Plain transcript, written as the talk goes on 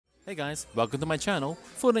Hey guys, welcome to my channel,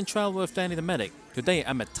 Food and Travel with Danny the Medic. Today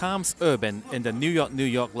I'm at Times Urban in the New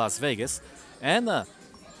York, Las Vegas, and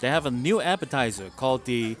they have a new appetizer called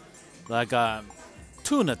the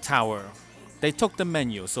tuna tower. They took the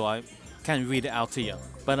menu, so I can't read it out to you,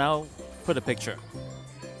 but I'll put a picture.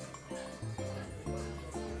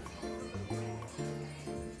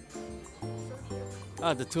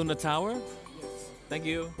 The tuna tower? Thank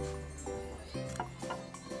you.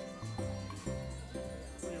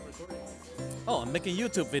 Oh, I'm making a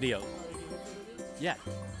YouTube video. Yeah.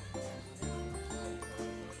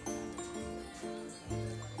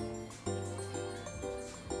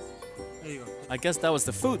 There you go. I guess that was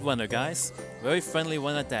the food runner, guys. Very friendly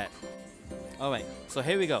one at that. Alright, so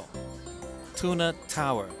here we go. Tuna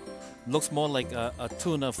tower. Looks more like a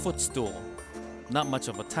tuna footstool. Not much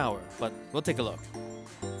of a tower, but we'll take a look.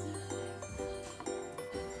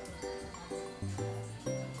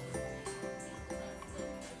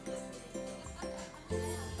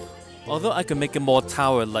 Although I can make it more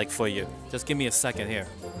tower-like for you. Just give me a second here.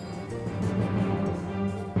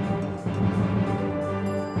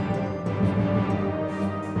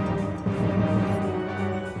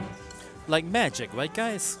 Like magic, right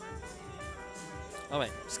guys?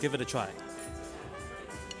 Alright, let's give it a try.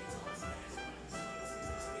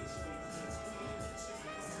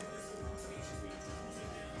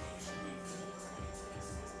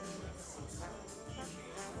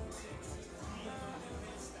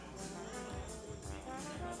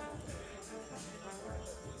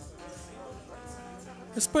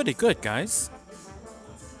 It's pretty good, guys.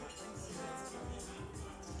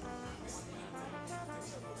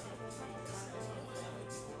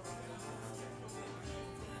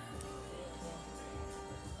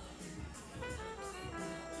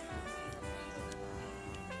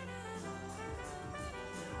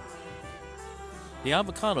 The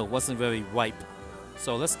avocado wasn't very ripe,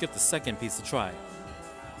 so let's give the second piece a try.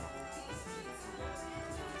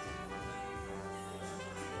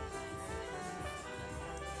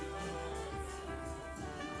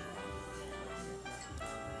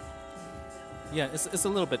 Yeah, it's a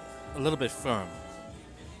little bit firm.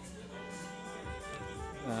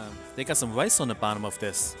 They got some rice on the bottom of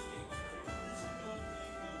this.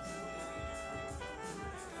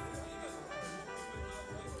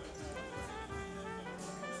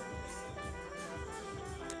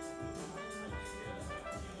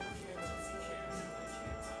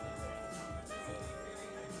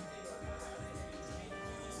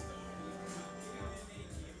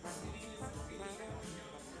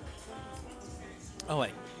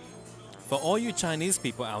 Alright, for all you Chinese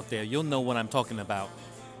people out there, you'll know what I'm talking about.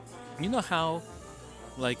 You know how,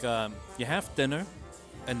 you have dinner,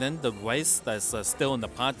 and then the rice that's still in the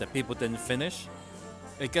pot that people didn't finish,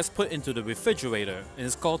 it gets put into the refrigerator, and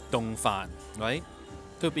it's called dongfan, right?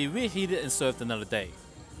 To be reheated and served another day.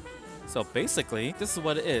 So basically, this is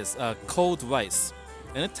what it is, cold rice.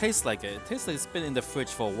 And it tastes like it. It tastes like it's been in the fridge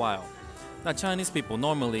for a while. Now Chinese people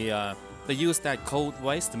normally, they use that cold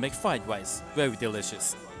rice to make fried rice. Very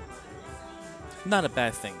delicious. Not a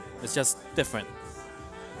bad thing. It's just different.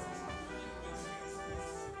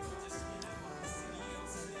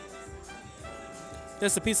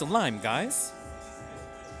 There's a piece of lime, guys.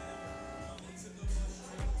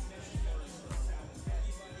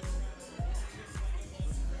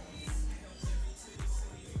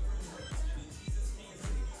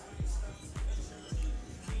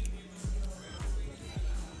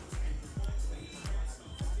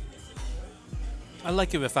 I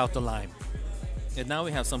like it without the lime. And now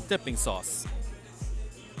we have some dipping sauce.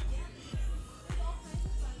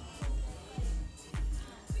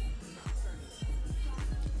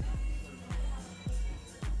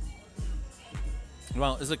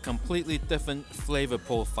 Wow, it's a completely different flavor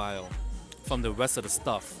profile from the rest of the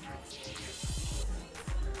stuff.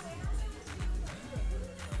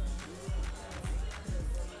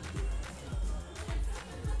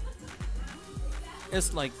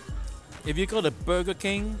 It's like if you go to Burger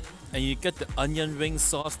King and you get the onion ring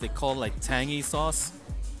sauce they call like tangy sauce,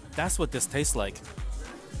 that's what this tastes like.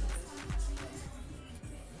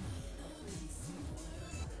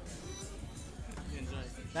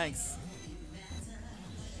 Thanks.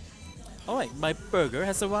 Alright, my burger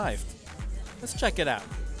has arrived. Let's check it out.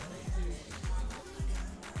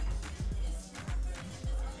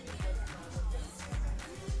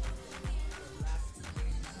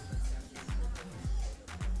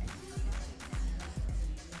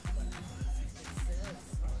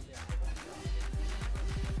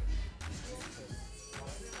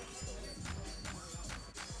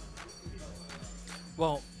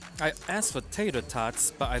 Well, I asked for tater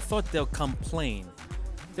tots, but I thought they'll come plain.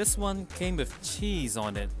 This one came with cheese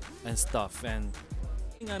on it and stuff, and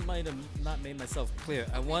I think I might have not made myself clear.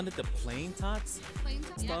 I wanted the plain tots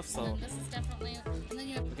stuff, so This is definitely. And then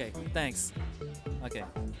you have okay, thanks. Okay.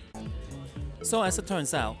 So as it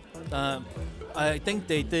turns out, I think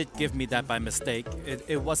they did give me that by mistake.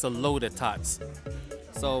 It was a loaded tots.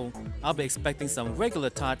 So I'll be expecting some regular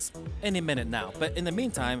tots any minute now. But in the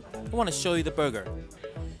meantime, I want to show you the burger.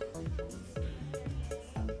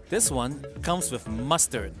 This one comes with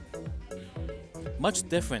mustard. Much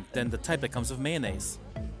different than the type that comes with mayonnaise.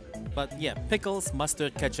 But yeah, pickles,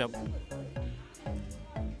 mustard, ketchup.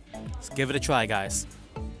 Let's give it a try, guys.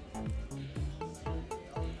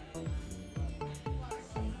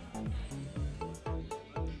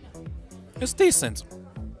 It's decent.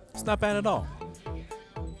 It's not bad at all.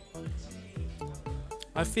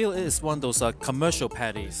 I feel it is one of those commercial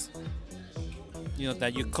patties, you know,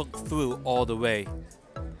 that you cook through all the way.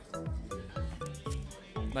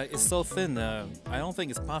 Like, it's so thin, I don't think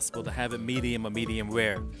it's possible to have it medium or medium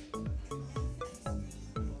rare.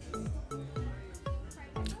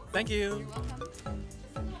 Thank you.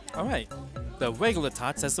 Alright, the regular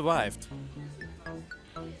tots has arrived.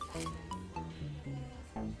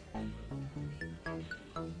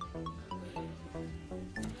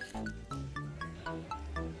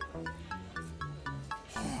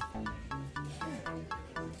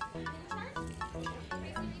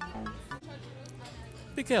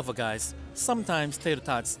 Be careful, guys. Sometimes tater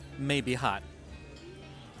tots may be hot.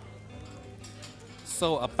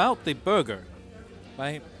 So about the burger,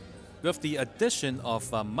 right? With the addition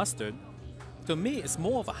of mustard, to me it's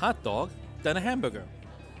more of a hot dog than a hamburger.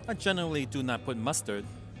 I generally do not put mustard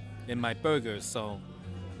in my burgers, so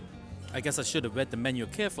I guess I should have read the menu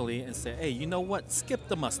carefully and say, hey, you know what? Skip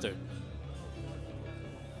the mustard.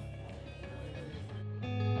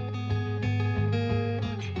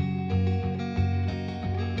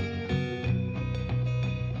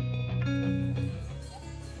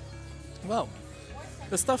 Well,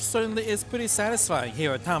 the stuff certainly is pretty satisfying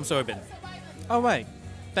here at Tom's Urban. Alright,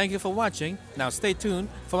 thank you for watching. Now stay tuned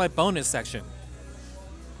for my bonus section.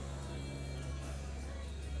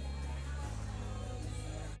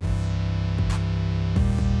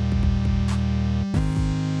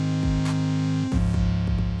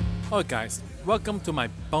 Alright guys, welcome to my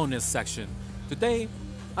bonus section. Today,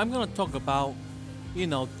 I'm gonna talk about,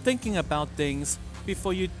 thinking about things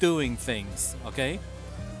before you're doing things, okay?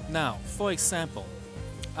 Now, for example,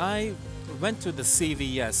 I went to the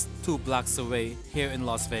CVS 2 blocks away here in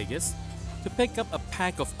Las Vegas to pick up a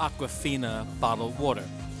pack of Aquafina bottled water.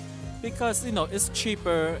 Because, it's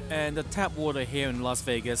cheaper and the tap water here in Las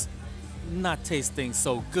Vegas not tasting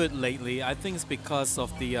so good lately. I think it's because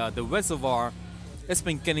of the reservoir. It's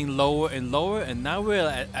been getting lower and lower, and now we're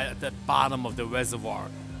at the bottom of the reservoir,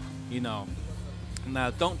 Now,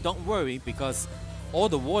 don't worry, because all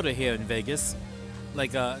the water here in Vegas,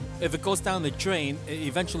 if it goes down the drain, it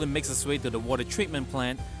eventually makes its way to the water treatment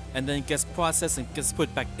plant and then gets processed and gets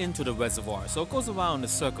put back into the reservoir. So it goes around in a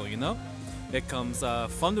circle, It comes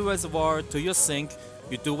from the reservoir to your sink.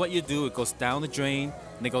 You do what you do, it goes down the drain,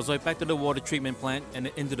 and it goes right back to the water treatment plant and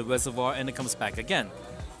into the reservoir, and it comes back again.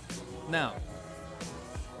 Now,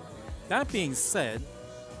 that being said,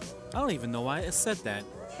 I don't even know why I said that.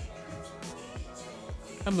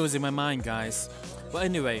 I'm losing my mind, guys. But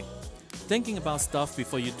anyway, thinking about stuff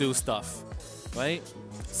before you do stuff, right?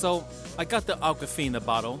 So I got the Aquafina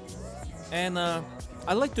bottle, and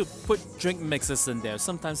I like to put drink mixes in there.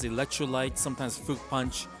 Sometimes electrolyte, sometimes fruit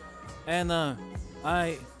punch, and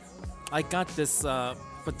I got this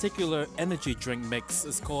particular energy drink mix.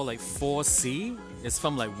 It's called 4C. It's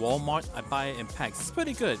from Walmart. I buy it in packs. It's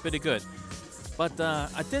pretty good, pretty good. But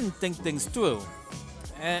I didn't think things through,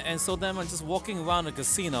 and so then I'm just walking around the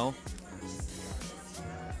casino.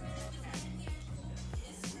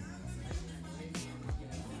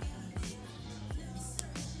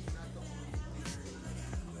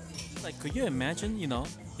 Could you imagine,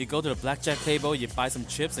 you go to the blackjack table, you buy some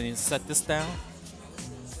chips, and you set this down?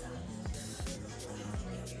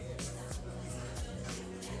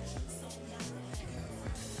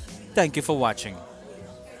 Thank you for watching.